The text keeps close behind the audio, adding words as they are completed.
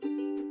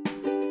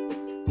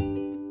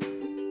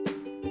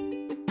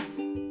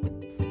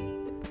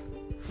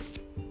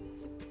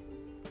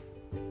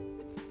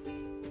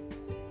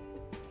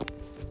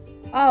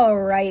All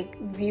right,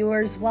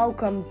 viewers,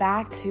 welcome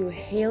back to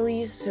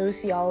Haley's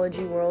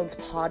Sociology World's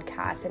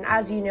podcast. And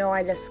as you know,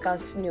 I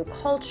discuss new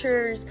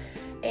cultures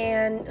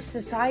and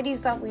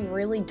societies that we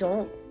really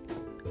don't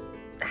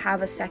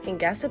have a second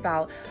guess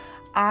about.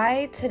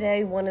 I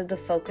today wanted to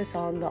focus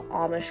on the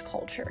Amish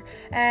culture.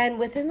 And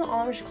within the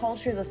Amish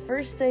culture, the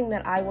first thing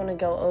that I want to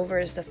go over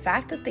is the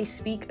fact that they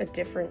speak a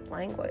different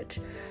language.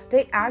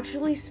 They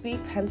actually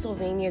speak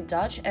Pennsylvania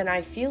Dutch, and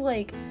I feel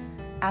like,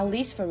 at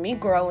least for me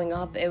growing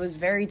up, it was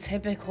very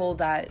typical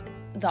that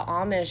the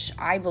Amish,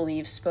 I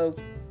believe, spoke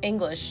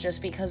English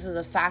just because of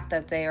the fact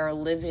that they are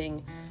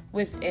living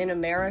within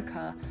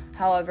America.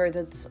 However,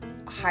 that's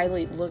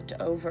highly looked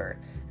over.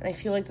 And I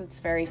feel like that's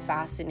very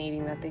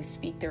fascinating that they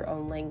speak their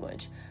own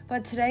language.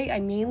 But today, I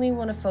mainly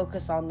want to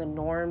focus on the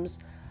norms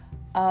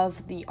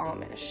of the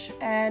Amish.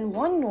 And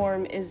one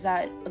norm is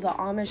that the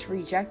Amish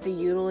reject the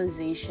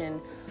utilization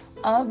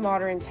of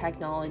modern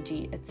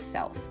technology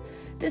itself.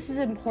 This is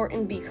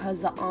important because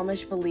the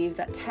Amish believe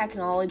that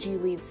technology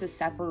leads to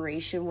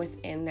separation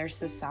within their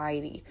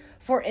society.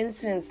 For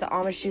instance, the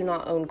Amish do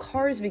not own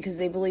cars because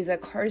they believe that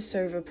cars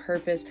serve a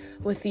purpose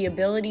with the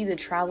ability to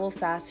travel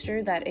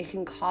faster, that it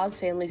can cause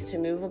families to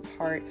move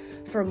apart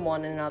from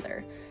one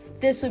another.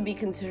 This would be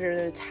considered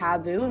a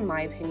taboo, in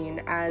my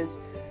opinion, as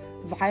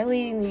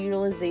violating the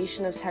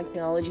utilization of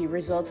technology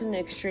results in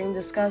extreme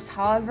disgust.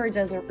 However, it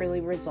doesn't really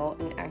result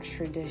in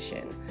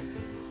extradition.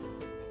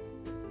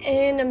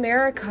 In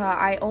America,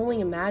 I only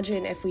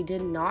imagine if we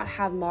did not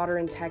have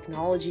modern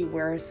technology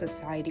where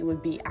society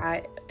would be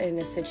at in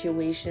a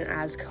situation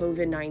as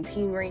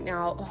COVID-19 right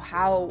now,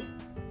 how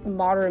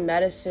modern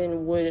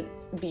medicine would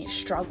be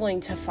struggling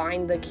to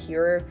find the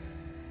cure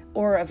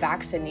or a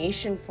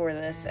vaccination for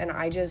this. And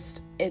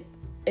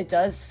it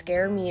does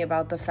scare me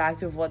about the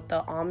fact of what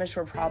the Amish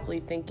were probably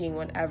thinking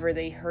whenever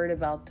they heard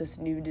about this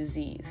new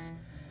disease.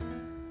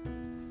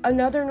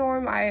 Another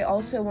norm I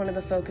also wanted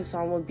to focus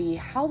on would be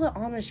how the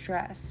Amish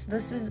dress.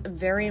 This is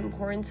very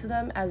important to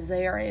them as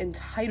they are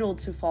entitled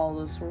to follow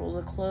this rule.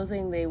 The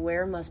clothing they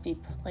wear must be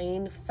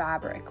plain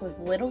fabric with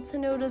little to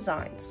no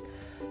designs.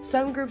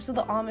 Some groups of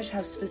the Amish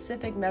have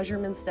specific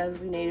measurements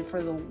designated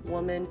for the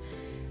woman,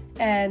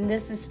 and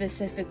this is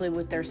specifically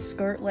with their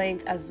skirt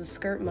length, as the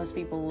skirt must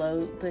be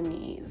below the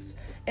knees.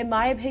 In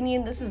my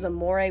opinion, this is a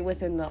moray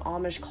within the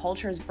Amish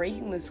culture, as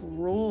breaking this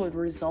rule would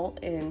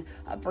result in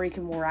a break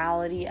in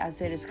morality,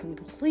 as it is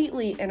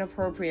completely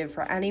inappropriate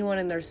for anyone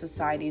in their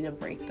society to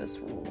break this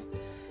rule.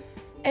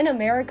 In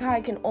America,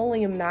 I can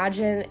only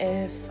imagine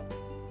if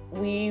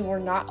we were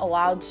not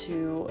allowed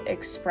to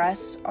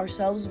express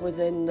ourselves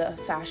within the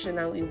fashion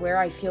that we wear.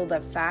 I feel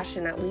that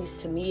fashion, at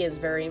least to me, is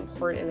very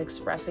important in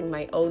expressing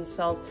my own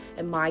self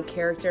and my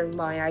character and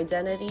my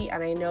identity,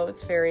 and I know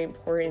it's very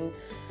important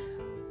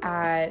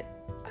at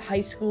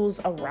high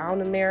schools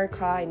around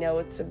America. I know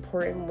it's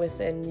important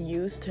within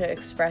youth to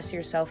express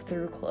yourself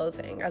through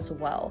clothing as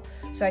well.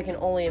 So I can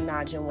only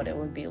imagine what it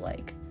would be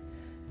like.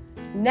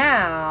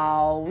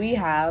 Now we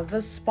have a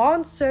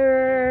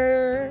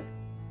sponsor.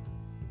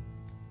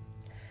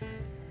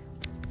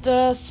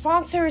 The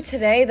sponsor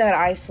today that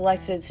I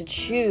selected to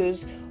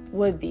choose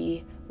would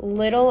be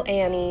Little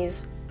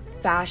Annie's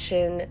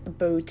Fashion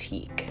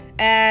Boutique.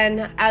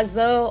 And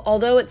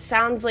although it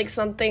sounds like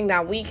something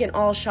that we can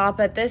all shop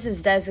at, this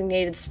is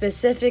designated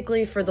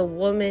specifically for the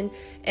women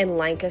in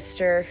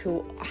Lancaster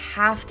who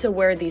have to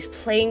wear these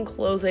plain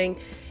clothing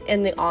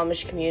in the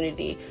Amish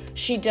community.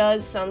 She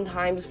does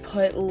sometimes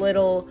put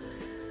little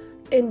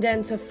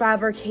indents of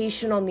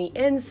fabrication on the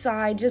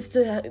inside just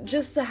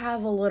to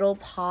have a little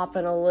pop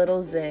and a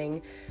little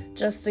zing,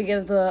 just to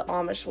give the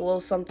Amish a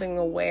little something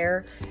to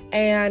wear.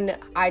 And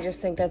I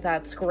just think that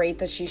that's great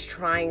that she's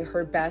trying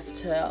her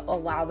best to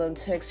allow them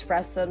to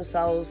express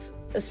themselves,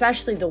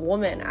 especially the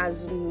women,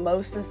 as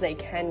most as they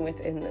can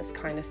within this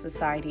kind of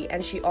society.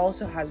 And she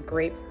also has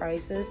great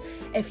prices.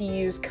 If you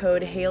use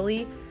code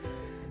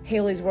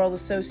Haley's World of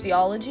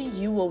Sociology,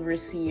 you will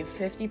receive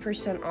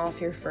 50%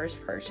 off your first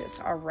purchase.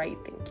 All right,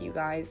 thank you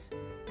guys.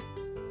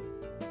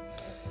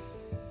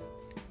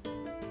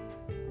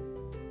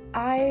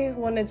 I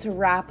wanted to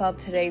wrap up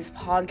today's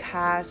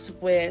podcast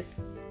with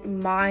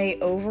my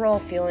overall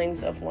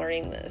feelings of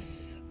learning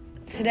this.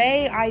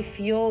 Today, I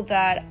feel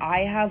that I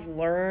have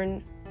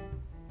learned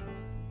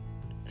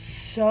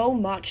so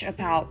much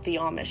about the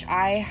Amish.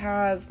 I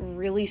have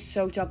really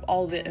soaked up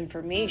all the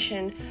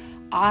information.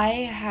 I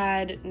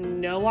had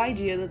no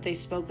idea that they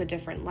spoke a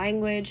different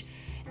language,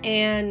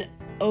 and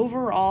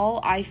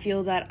overall, I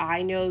feel that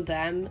I know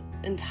them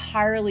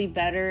entirely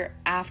better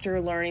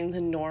after learning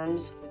the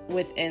norms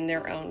within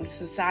their own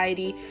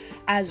society,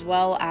 as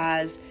well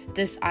as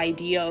this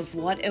idea of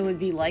what it would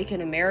be like in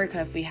America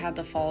if we had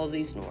to follow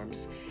these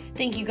norms.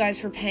 Thank you guys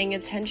for paying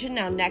attention.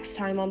 Now, next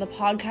time on the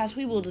podcast,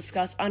 we will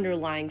discuss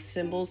underlying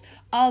symbols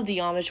of the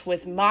Amish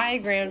with my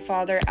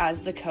grandfather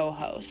as the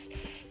co-host.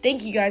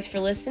 Thank you guys for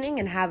listening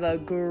and have a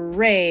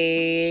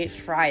great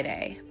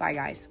Friday. Bye,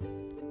 guys.